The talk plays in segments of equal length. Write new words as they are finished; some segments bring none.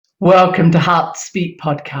Welcome to Heart Speak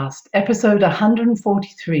Podcast, episode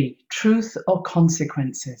 143, Truth or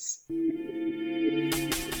Consequences.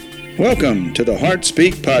 Welcome to the Heart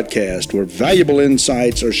Speak Podcast, where valuable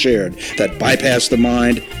insights are shared that bypass the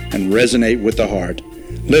mind and resonate with the heart.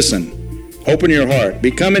 Listen, open your heart,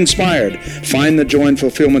 become inspired, find the joy and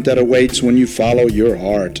fulfillment that awaits when you follow your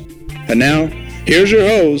heart. And now, here's your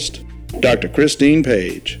host, Dr. Christine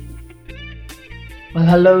Page. Well,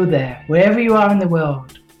 hello there. Wherever you are in the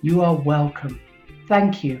world, you are welcome.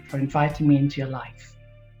 Thank you for inviting me into your life.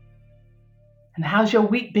 And how's your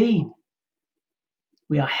week been?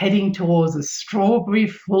 We are heading towards a strawberry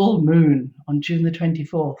full moon on June the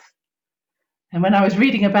 24th. And when I was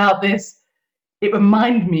reading about this, it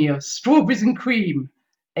reminded me of strawberries and cream,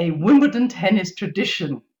 a Wimbledon tennis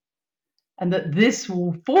tradition. And that this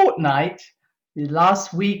fortnight, the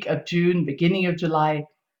last week of June, beginning of July,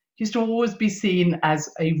 used to always be seen as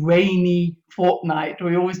a rainy fortnight.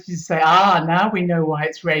 We always used to say, now we know why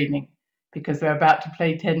it's raining, because they're about to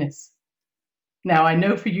play tennis. Now, I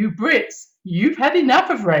know for you Brits, you've had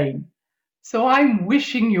enough of rain. So I'm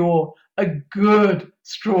wishing you a good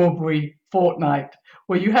strawberry fortnight,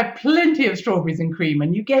 where you have plenty of strawberries and cream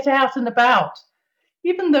and you get out and about,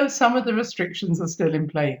 even though some of the restrictions are still in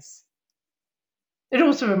place. It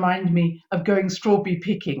also reminded me of going strawberry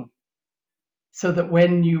picking, so that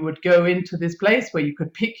when you would go into this place where you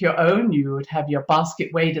could pick your own, you would have your basket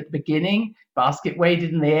weighed at the beginning, basket weighed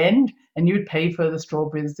in the end, and you would pay for the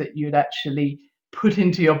strawberries that you'd actually put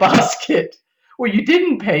into your basket. What you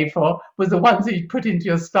didn't pay for was the ones that you put into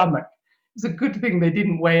your stomach. It was a good thing they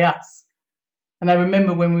didn't weigh us. And I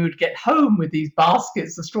remember when we would get home with these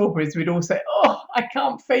baskets of strawberries, we'd all say, I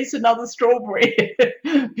can't face another strawberry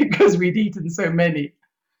because we'd eaten so many.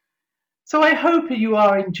 So I hope you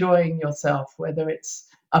are enjoying yourself, whether it's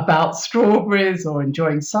about strawberries or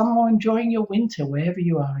enjoying some, or enjoying your winter, wherever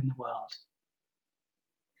you are in the world.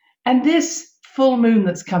 And this full moon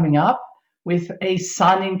that's coming up, with a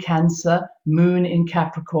sun in Cancer, moon in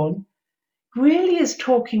Capricorn, really is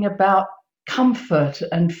talking about comfort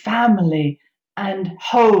and family and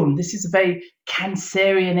home. This is very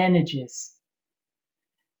Cancerian energies.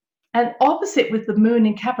 And opposite with the moon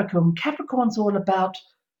in Capricorn, Capricorn's all about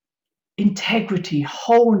integrity,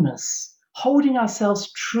 wholeness, holding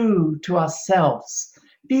ourselves true to ourselves,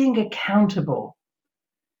 being accountable.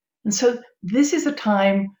 And so this is a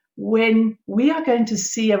time when we are going to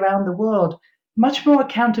see around the world much more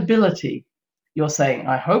accountability. You're saying,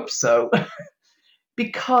 I hope so,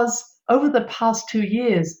 because over the past 2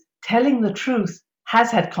 years, telling the truth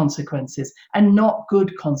has had consequences, and not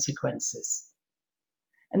good consequences.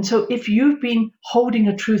 And so if you've been holding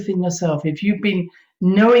a truth in yourself, if you've been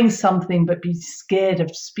knowing something but be scared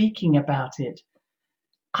of speaking about it,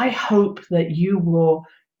 I hope that you will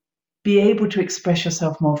be able to express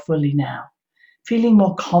yourself more fully now, feeling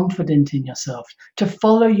more confident in yourself, to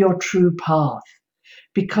follow your true path.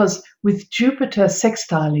 Because with Jupiter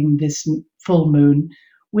sextiling this full moon,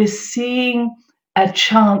 we're seeing a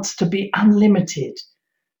chance to be unlimited,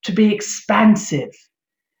 to be expansive.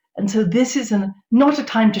 And so this is not a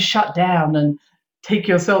time to shut down and take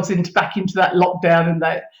yourselves back into that lockdown and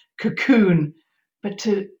that cocoon, but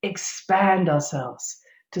to expand ourselves,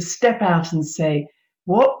 to step out and say,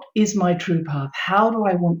 what is my true path? How do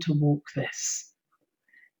I want to walk this?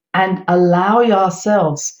 And allow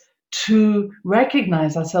ourselves to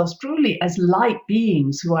recognize ourselves truly as light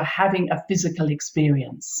beings who are having a physical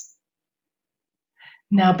experience.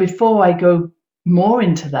 Now, before I go more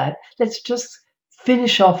into that, let's just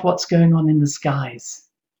finish off what's going on in the skies.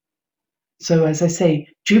 So as I say,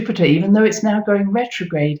 Jupiter, even though it's now going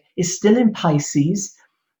retrograde, is still in Pisces.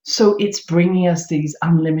 So it's bringing us these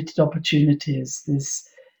unlimited opportunities, this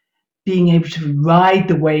being able to ride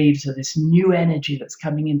the waves of this new energy that's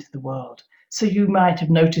coming into the world. So you might have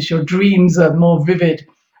noticed your dreams are more vivid,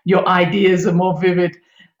 your ideas are more vivid,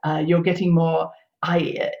 you're getting more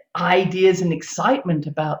ideas and excitement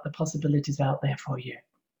about the possibilities out there for you.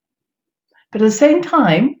 But at the same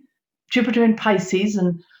time, Jupiter in Pisces,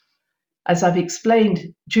 and as I've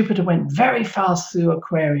explained, Jupiter went very fast through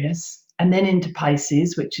Aquarius and then into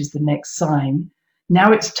Pisces, which is the next sign.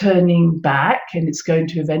 Now it's turning back, and it's going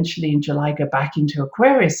to eventually in July go back into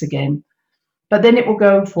Aquarius again. But then it will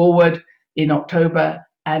go forward in October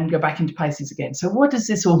and go back into Pisces again. So what does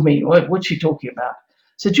this all mean? What's she talking about?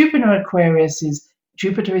 So Jupiter in Aquarius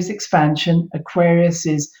Jupiter is expansion. Aquarius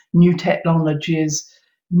is new technologies,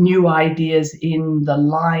 new ideas in the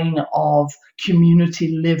line of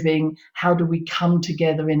community living. How do we come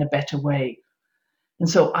together in a better way? And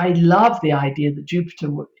so I love the idea that Jupiter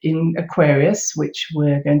in Aquarius, which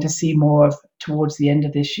we're going to see more of towards the end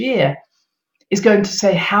of this year, is going to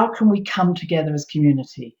say, how can we come together as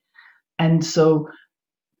community? And so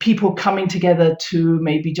people coming together to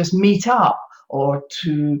maybe just meet up, or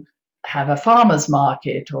to have a farmer's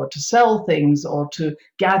market, or to sell things, or to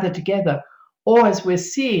gather together, or, as we're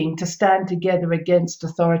seeing, to stand together against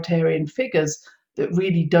authoritarian figures that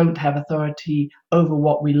really don't have authority over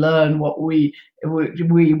what we learn, what we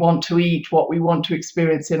want to eat, what we want to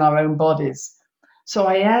experience in our own bodies. So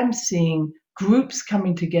I am seeing groups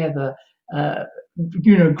coming together,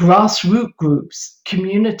 grassroots groups,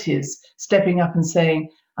 communities stepping up and saying,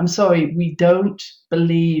 I'm sorry, we don't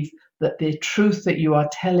believe that the truth that you are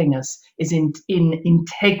telling us is in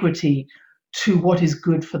integrity to what is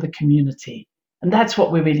good for the community. And that's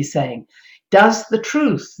what we're really saying. Does the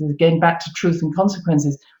truth, again back to truth and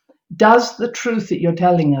consequences, does the truth that you're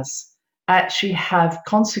telling us actually have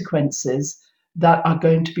consequences that are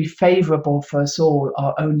going to be favorable for us all,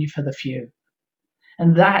 or only for the few?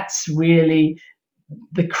 And that's really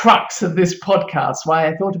the crux of this podcast, why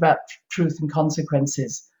I thought about truth and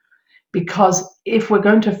consequences. Because if we're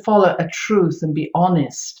going to follow a truth and be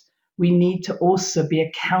honest, we need to also be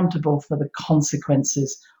accountable for the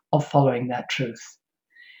consequences of following that truth.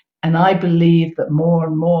 And I believe that more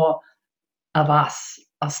and more of us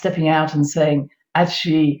are stepping out and saying,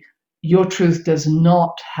 actually, your truth does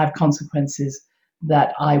not have consequences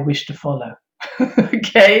that I wish to follow.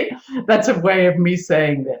 Okay? That's a way of me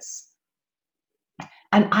saying this.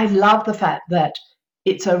 And I love the fact that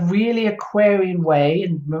it's a really Aquarian way,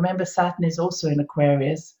 and remember Saturn is also in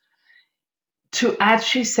Aquarius, to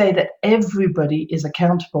actually say that everybody is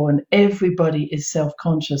accountable and everybody is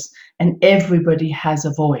self-conscious and everybody has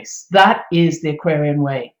a voice. That is the Aquarian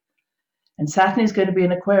way. And Saturn is going to be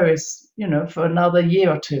in Aquarius, for another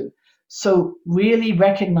year or two. So really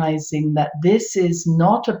recognizing that this is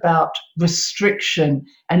not about restriction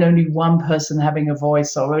and only one person having a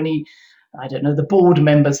voice, or only, the board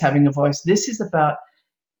members having a voice. This is about,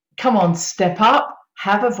 come on, step up,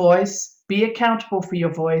 have a voice, be accountable for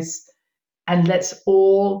your voice, and let's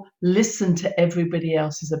all listen to everybody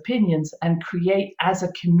else's opinions and create as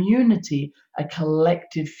a community a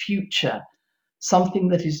collective future, something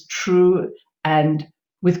that is true and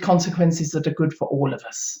with consequences that are good for all of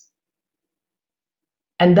us.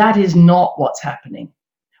 And that is not what's happening.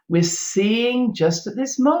 We're seeing just at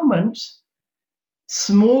this moment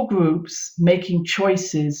small groups making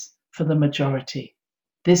choices for the majority.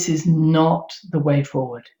 This is not the way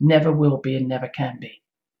forward, never will be and never can be.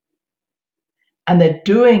 And they're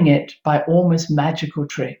doing it by almost magical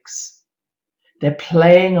tricks. They're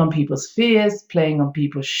playing on people's fears, playing on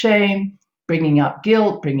people's shame, bringing up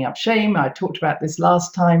guilt, bringing up shame. I talked about this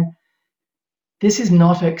last time. This is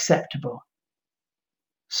not acceptable.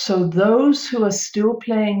 So those who are still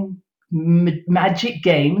playing magic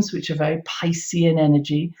games, which are very Piscean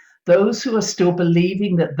energy, those who are still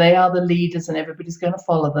believing that they are the leaders and everybody's going to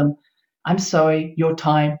follow them, I'm sorry, your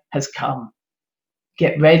time has come.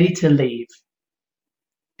 Get ready to leave.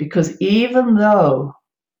 Because even though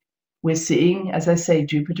we're seeing, as I say,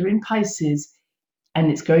 Jupiter in Pisces, and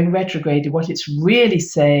it's going retrograde, what it's really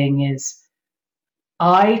saying is,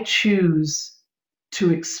 I choose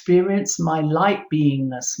to experience my light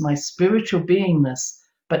beingness, my spiritual beingness,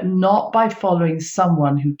 but not by following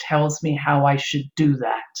someone who tells me how I should do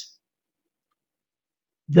that.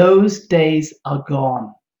 Those days are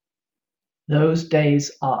gone. Those days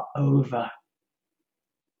are over.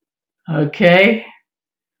 Okay?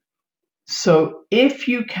 So if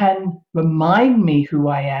you can remind me who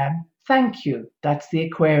I am, thank you. That's the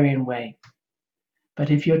Aquarian way.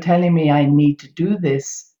 But if you're telling me I need to do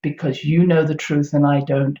this because you know the truth and I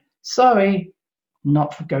don't, sorry,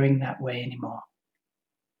 not for going that way anymore.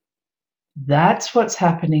 That's what's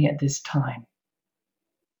happening at this time.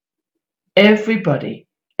 Everybody,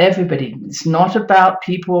 it's not about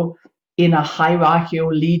people in a hierarchy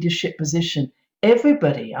or leadership position.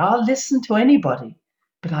 Everybody, I'll listen to anybody,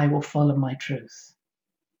 but I will follow my truth.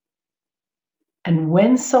 And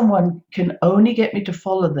when someone can only get me to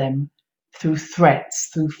follow them through threats,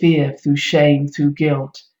 through fear, through shame, through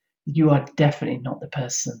guilt, you are definitely not the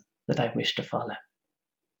person that I wish to follow.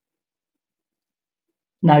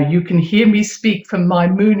 Now you can hear me speak from my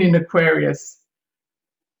moon in Aquarius.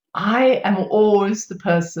 I am always the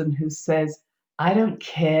person who says, I don't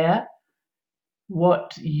care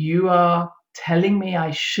what you are telling me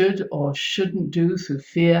I should or shouldn't do through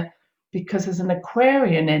fear, because as an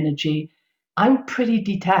Aquarian energy, I'm pretty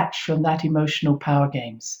detached from that emotional power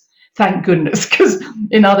games. Thank goodness, because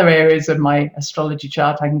in other areas of my astrology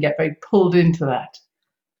chart, I can get very pulled into that.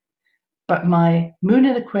 But my moon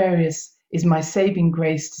in Aquarius is my saving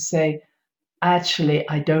grace to say, actually,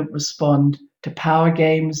 I don't respond to power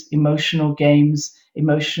games, emotional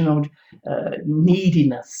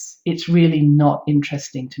neediness. It's really not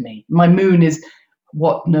interesting to me. My moon is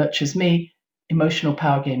what nurtures me. Emotional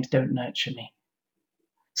power games don't nurture me.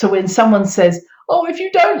 So when someone says, oh, if you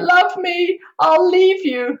don't love me, I'll leave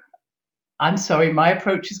you. I'm sorry, my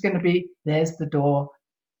approach is going to be, there's the door.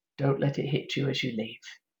 Don't let it hit you as you leave.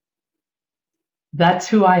 That's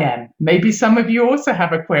who I am. Maybe some of you also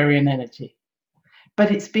have Aquarian energy.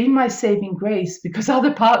 But it's been my saving grace because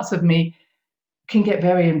other parts of me can get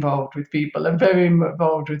very involved with people and very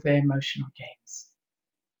involved with their emotional games.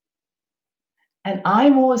 And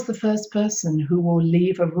I'm always the first person who will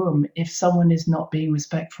leave a room if someone is not being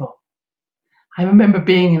respectful. I remember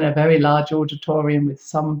being in a very large auditorium with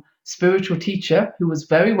some spiritual teacher who was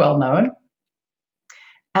very well known.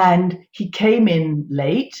 And he came in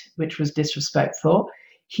late, which was disrespectful.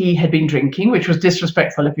 He had been drinking, which was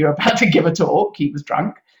disrespectful if you're about to give a talk. He was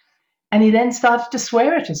drunk. And he then started to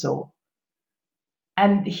swear at us all.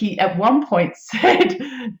 And he at one point said,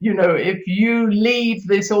 you know, if you leave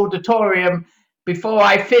this auditorium before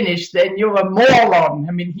I finish, then you're a moron.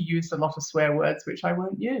 I mean, he used a lot of swear words, which I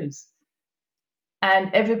won't use. And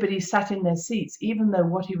everybody sat in their seats, even though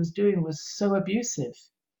what he was doing was so abusive,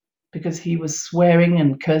 because he was swearing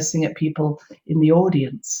and cursing at people in the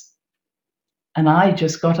audience. And I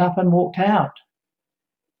just got up and walked out.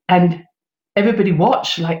 And everybody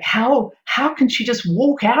watched, like, how can she just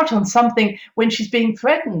walk out on something when she's being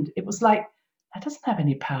threatened? It was like, that doesn't have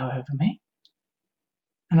any power over me.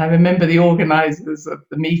 And I remember the organizers of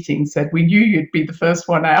the meeting said, we knew you'd be the first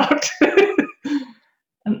one out.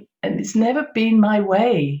 And it's never been my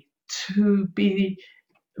way to be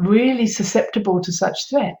really susceptible to such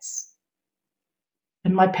threats.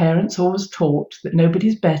 And my parents always taught that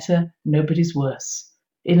nobody's better, nobody's worse.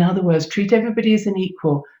 In other words, treat everybody as an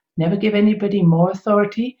equal. Never give anybody more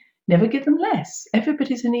authority, never give them less.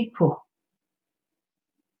 Everybody's an equal.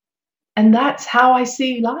 And that's how I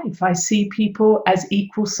see life. I see people as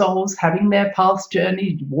equal souls having their path's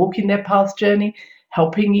journey, walking their path's journey,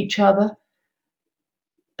 helping each other.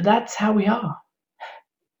 That's how we are.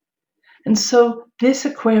 And so this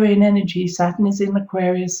Aquarian energy, Saturn is in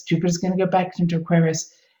Aquarius, Jupiter's going to go back into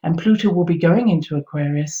Aquarius, and Pluto will be going into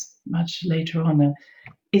Aquarius much later on,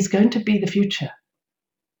 is going to be the future.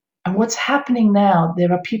 And what's happening now,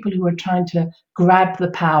 there are people who are trying to grab the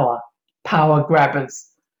power grabbers.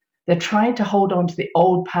 They're trying to hold on to the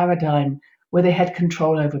old paradigm where they had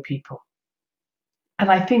control over people.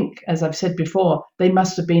 And I think, as I've said before, they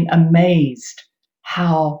must have been amazed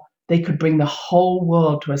how they could bring the whole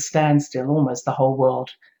world to a standstill, almost the whole world.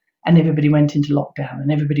 And everybody went into lockdown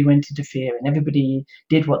and everybody went into fear and everybody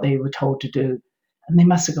did what they were told to do. And they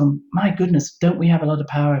must have gone, my goodness, don't we have a lot of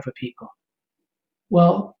power over people?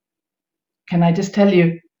 Well, can I just tell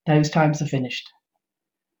you, those times are finished.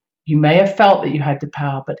 You may have felt that you had the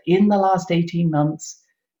power, but in the last 18 months,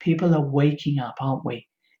 people are waking up, aren't we?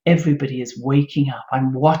 Everybody is waking up.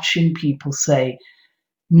 I'm watching people say,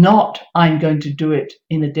 not I'm going to do it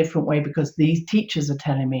in a different way because these teachers are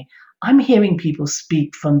telling me. I'm hearing people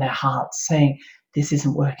speak from their hearts saying, this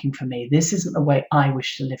isn't working for me. This isn't the way I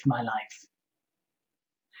wish to live my life.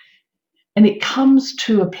 And it comes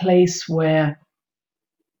to a place where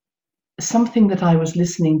something that I was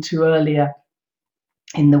listening to earlier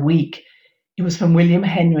in the week, it was from William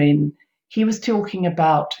Henry, and he was talking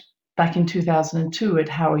about back in 2002 at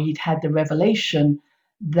how he'd had the revelation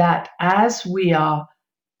that as we are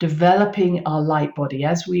developing our light body,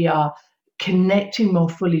 as we are connecting more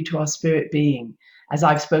fully to our spirit being, as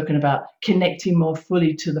I've spoken about, connecting more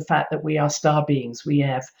fully to the fact that we are star beings, we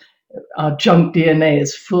have our junk DNA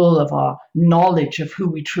is full of our knowledge of who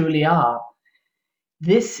we truly are.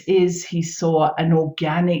 This is, he saw, an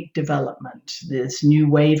organic development, this new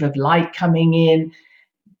wave of light coming in.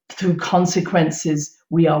 Through consequences,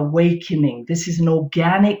 we are awakening. This is an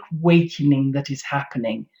organic awakening that is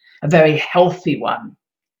happening, a very healthy one.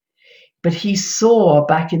 But he saw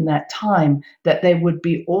back in that time that there would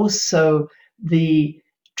be also the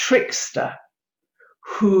trickster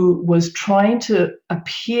who was trying to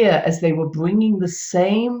appear as they were bringing the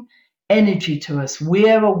same energy to us.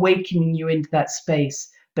 We're awakening you into that space,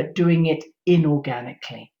 but doing it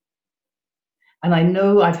inorganically. And I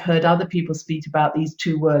know I've heard other people speak about these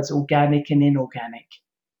two words, organic and inorganic.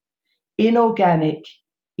 Inorganic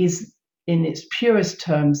is, in its purest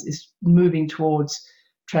terms, is moving towards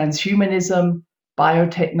transhumanism,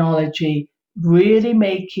 biotechnology, really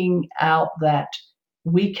making out that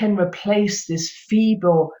we can replace this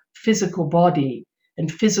feeble physical body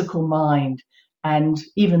and physical mind and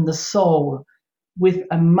even the soul with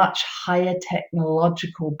a much higher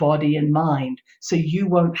technological body and mind. So you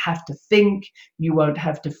won't have to think, you won't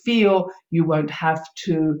have to feel, you won't have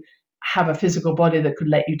to have a physical body that could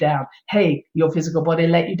let you down. Hey, your physical body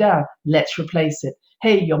let you down. Let's replace it.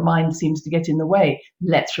 Hey, your mind seems to get in the way.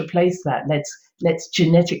 Let's replace that. Let's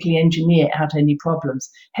genetically engineer out any problems.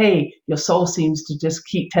 Hey, your soul seems to just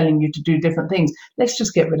keep telling you to do different things. Let's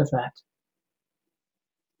just get rid of that.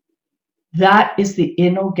 That is the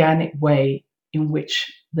inorganic way in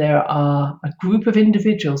which there are a group of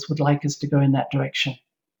individuals would like us to go in that direction.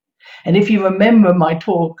 And if you remember my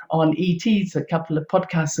talk on ETs a couple of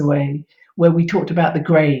podcasts away, where we talked about the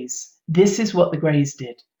Greys, this is what the Greys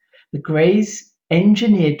did. The Greys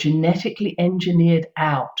genetically engineered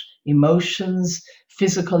out emotions,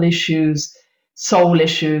 physical issues, soul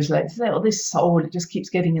issues. Like, oh, this soul, it just keeps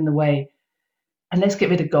getting in the way. And let's get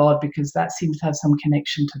rid of God, because that seems to have some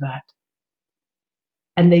connection to that.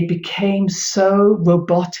 And they became so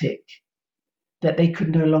robotic that they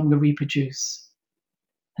could no longer reproduce.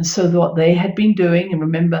 And so what they had been doing, and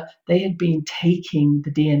remember, they had been taking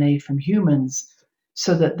the DNA from humans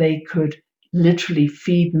so that they could literally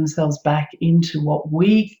feed themselves back into what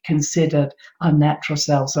we considered our natural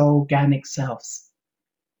selves, our organic selves.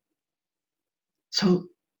 So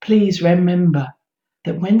please remember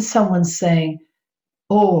that when someone's saying,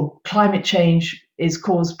 oh, climate change is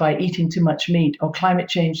caused by eating too much meat, or climate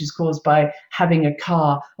change is caused by having a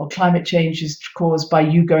car, or climate change is caused by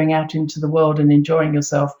you going out into the world and enjoying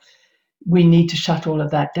yourself, we need to shut all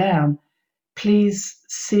of that down. Please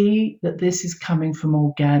see that this is coming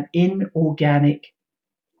from inorganic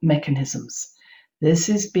mechanisms. This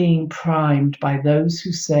is being primed by those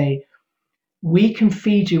who say, we can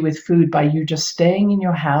feed you with food by you just staying in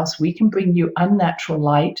your house. We can bring you unnatural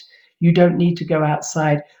light. You don't need to go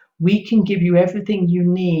outside. We can give you everything you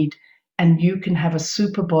need, and you can have a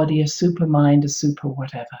super body, a super mind, a super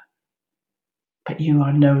whatever. But you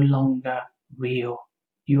are no longer real.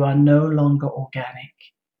 You are no longer organic.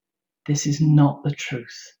 This is not the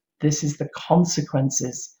truth. This is the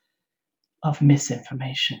consequences of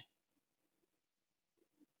misinformation.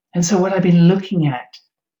 And so what I've been looking at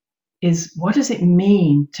is, what does it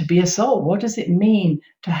mean to be a soul? What does it mean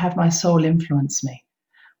to have my soul influence me?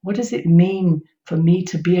 What does it mean for me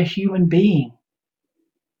to be a human being?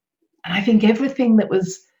 And I think everything that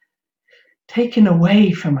was taken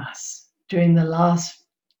away from us during the last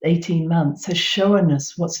 18 months has shown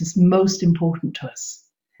us what's most important to us.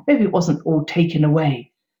 Maybe it wasn't all taken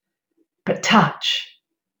away, but touch,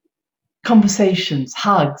 conversations,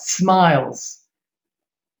 hugs, smiles,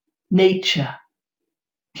 nature,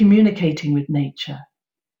 communicating with nature,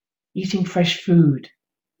 eating fresh food,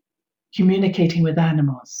 communicating with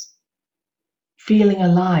animals, feeling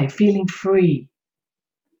alive, feeling free,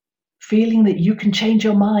 feeling that you can change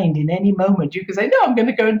your mind in any moment. You can say, no, I'm going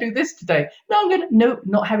to go and do this today. No,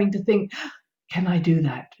 not having to think, can I do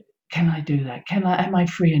that? Can I do that? Am I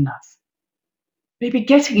free enough? Maybe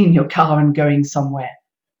getting in your car and going somewhere,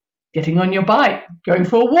 getting on your bike, going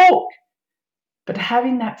for a walk, but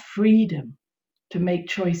having that freedom to make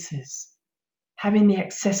choices, having the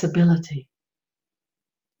accessibility.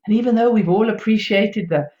 And even though we've all appreciated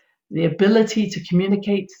the ability to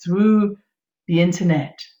communicate through the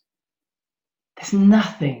internet, there's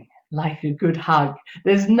nothing like a good hug.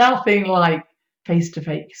 There's nothing like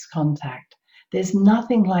face-to-face contact. There's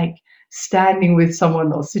nothing like standing with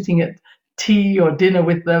someone or sitting at tea or dinner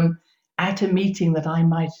with them at a meeting that I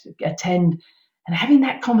might attend and having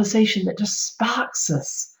that conversation that just sparks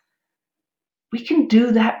us. We can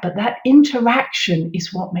do that, but that interaction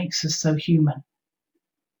is what makes us so human.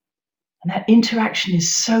 And that interaction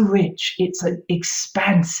is so rich, it's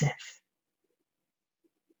expansive.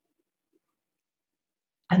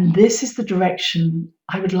 And this is the direction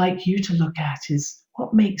I would like you to look at, is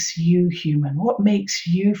what makes you human? What makes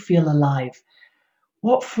you feel alive?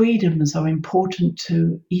 What freedoms are important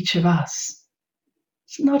to each of us?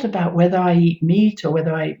 It's not about whether I eat meat or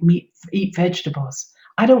whether I eat vegetables.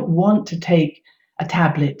 I don't want to take a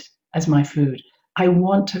tablet as my food. I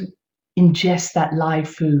want to ingest that live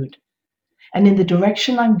food. And in the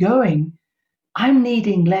direction I'm going, I'm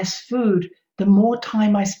needing less food the more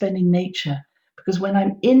time I spend in nature. Because when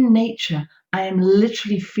I'm in nature, I am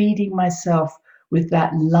literally feeding myself with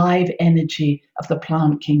that live energy of the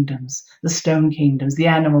plant kingdoms, the stone kingdoms, the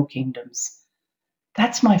animal kingdoms.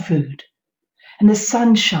 That's my food. And the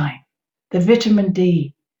sunshine, the vitamin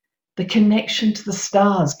D, the connection to the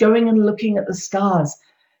stars, going and looking at the stars,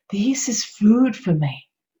 this is food for me.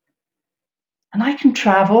 And I can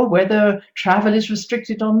travel, whether travel is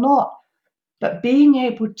restricted or not. But being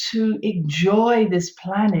able to enjoy this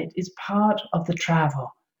planet is part of the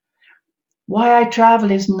travel. Why I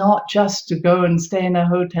travel is not just to go and stay in a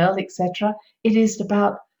hotel, etc. It is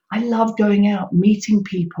about, I love going out, meeting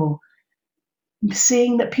people,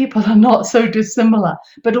 seeing that people are not so dissimilar,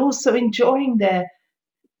 but also enjoying their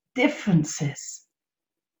differences.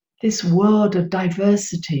 This world of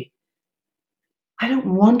diversity. I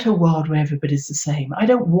don't want a world where everybody's the same. I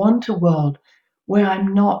don't want a world where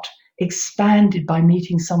I'm not expanded by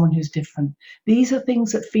meeting someone who's different. These are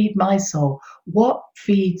things that feed my soul. What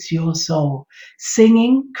feeds your soul?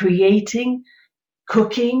 Singing, creating,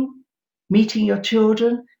 cooking, meeting your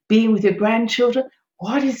children, being with your grandchildren.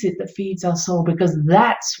 What is it that feeds our soul? Because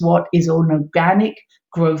that's what is an organic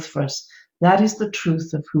growth for us. That is the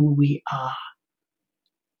truth of who we are.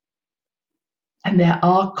 And there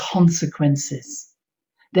are consequences.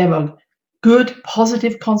 There are good,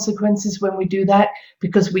 positive consequences when we do that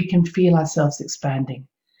because we can feel ourselves expanding.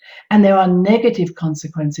 And there are negative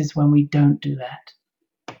consequences when we don't do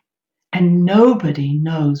that. And nobody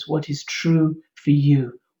knows what is true for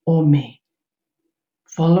you or me.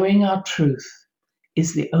 Following our truth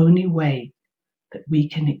is the only way that we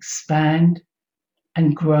can expand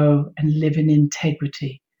and grow and live in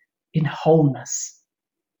integrity, in wholeness.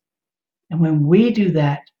 And when we do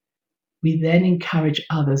that, we then encourage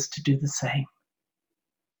others to do the same.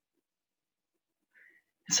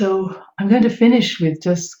 So I'm going to finish with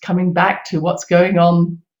just coming back to what's going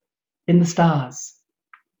on in the stars.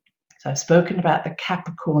 So I've spoken about the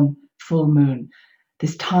Capricorn full moon,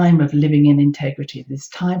 this time of living in integrity, this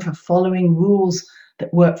time for following rules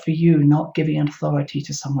that work for you, not giving authority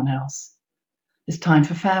to someone else. This time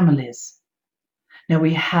for families. Now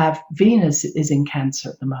we have Venus is in Cancer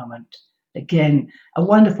at the moment. Again, a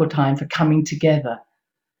wonderful time for coming together,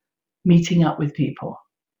 meeting up with people.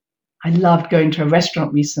 I loved going to a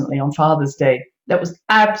restaurant recently on Father's Day that was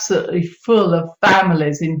absolutely full of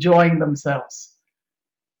families enjoying themselves.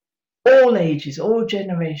 All ages, all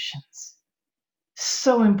generations.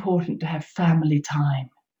 So important to have family time.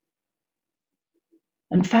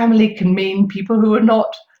 And family can mean people who are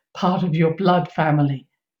not part of your blood family.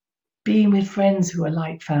 Being with friends who are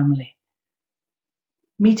like family.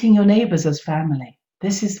 Meeting your neighbors as family.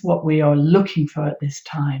 This is what we are looking for at this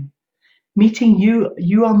time. Meeting you,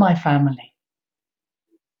 you are my family.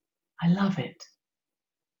 I love it.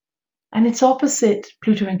 And it's opposite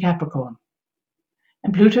Pluto in Capricorn.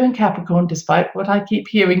 And Pluto in Capricorn, despite what I keep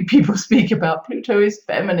hearing people speak about, Pluto is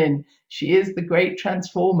feminine. She is the great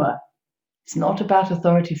transformer. It's not about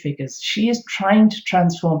authority figures. She is trying to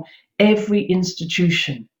transform every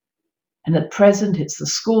institution. And at present, it's the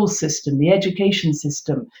school system, the education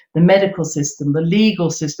system, the medical system, the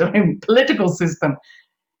legal system, the political system,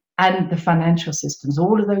 and the financial systems.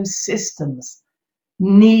 All of those systems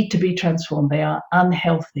need to be transformed. They are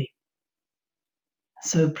unhealthy.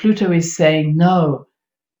 So Pluto is saying, no,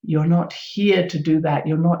 you're not here to do that.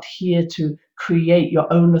 You're not here to create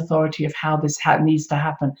your own authority of how this needs to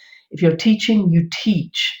happen. If you're teaching, you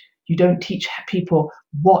teach. You don't teach people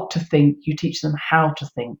what to think. You teach them how to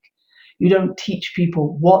think. You don't teach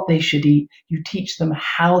people what they should eat. You teach them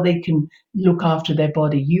how they can look after their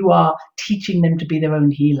body. You are teaching them to be their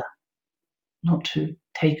own healer, not to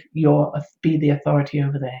be the authority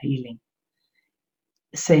over their healing.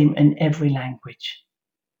 Same in every language.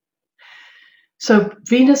 So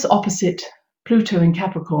Venus opposite Pluto in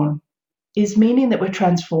Capricorn is meaning that we're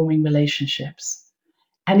transforming relationships.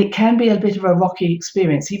 And it can be a bit of a rocky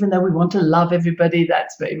experience, even though we want to love everybody.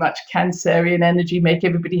 That's very much Cancerian energy, make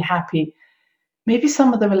everybody happy. Maybe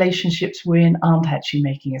some of the relationships we're in aren't actually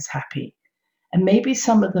making us happy. And maybe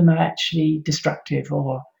some of them are actually destructive,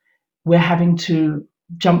 or we're having to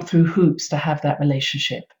jump through hoops to have that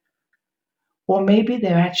relationship. Or maybe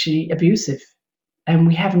they're actually abusive and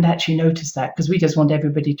we haven't actually noticed that because we just want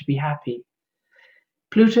everybody to be happy.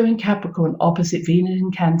 Pluto in Capricorn opposite Venus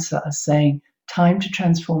in Cancer are saying, time to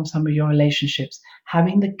transform some of your relationships,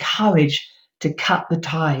 having the courage to cut the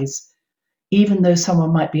ties, even though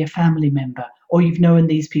someone might be a family member or you've known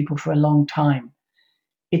these people for a long time.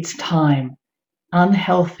 It's time.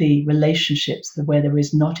 Unhealthy relationships where there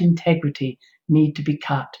is not integrity need to be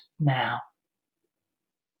cut now.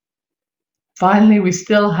 Finally, we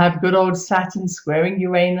still have good old Saturn squaring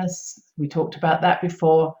Uranus. We talked about that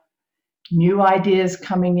before. New ideas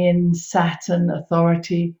coming in, Saturn,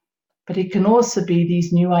 authority. But it can also be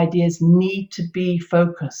these new ideas need to be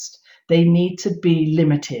focused. They need to be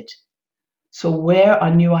limited. So where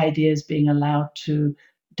are new ideas being allowed to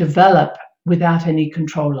develop without any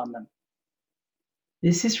control on them?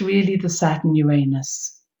 This is really the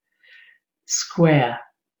Saturn-Uranus square.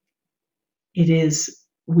 It is,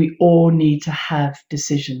 we all need to have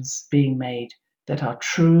decisions being made that are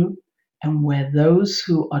true, and where those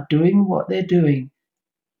who are doing what they're doing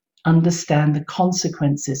understand the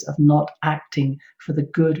consequences of not acting for the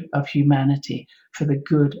good of humanity, for the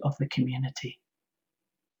good of the community.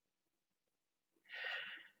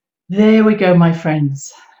 There we go, my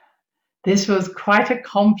friends. This was quite a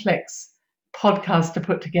complex podcast to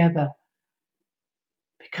put together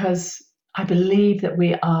because I believe that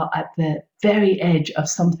we are at the very edge of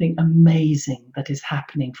something amazing that is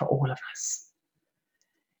happening for all of us.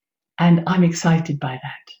 And I'm excited by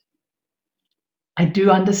that. I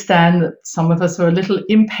do understand that some of us are a little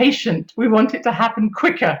impatient. We want it to happen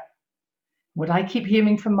quicker. What I keep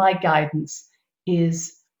hearing from my guidance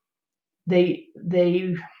is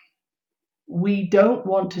we don't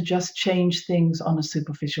want to just change things on a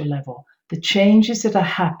superficial level. The changes that are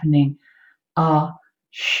happening are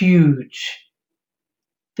huge.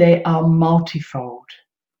 They are multifold.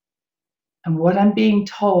 And what I'm being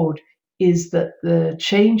told is that the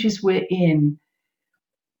changes we're in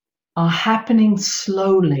are happening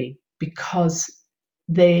slowly because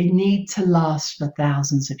they need to last for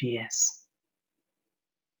thousands of years.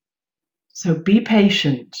 So be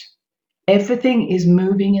patient. Everything is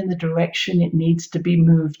moving in the direction it needs to be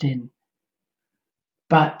moved in.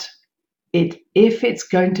 But if it's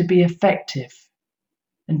going to be effective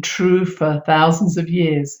and true for thousands of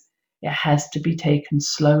years, it has to be taken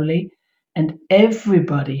slowly, and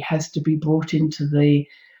everybody has to be brought into the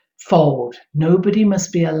fold. Nobody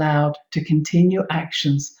must be allowed to continue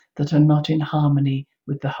actions that are not in harmony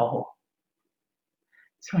with the whole.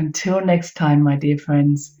 So until next time, my dear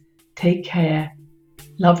friends, take care.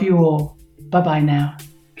 Love you all. Bye-bye now.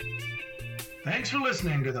 Thanks for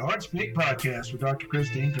listening to the HeartSpeak Podcast with Dr.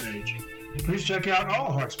 Christine Page. Please check out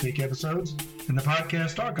all HeartSpeak episodes in the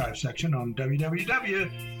podcast archive section on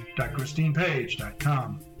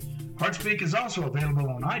www.christinepage.com. HeartSpeak is also available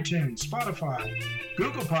on iTunes, Spotify,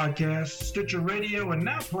 Google Podcasts, Stitcher Radio, and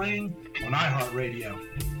now playing on iHeartRadio.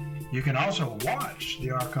 You can also watch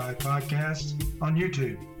the archive podcasts on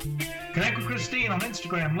YouTube. Connect with Christine on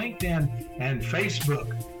Instagram, LinkedIn, and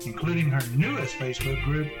Facebook, including her newest Facebook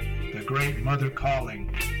group, The Great Mother Calling.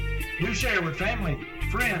 Do share with family,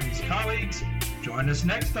 friends, colleagues. Join us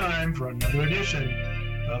next time for another edition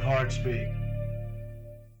of HeartSpeak.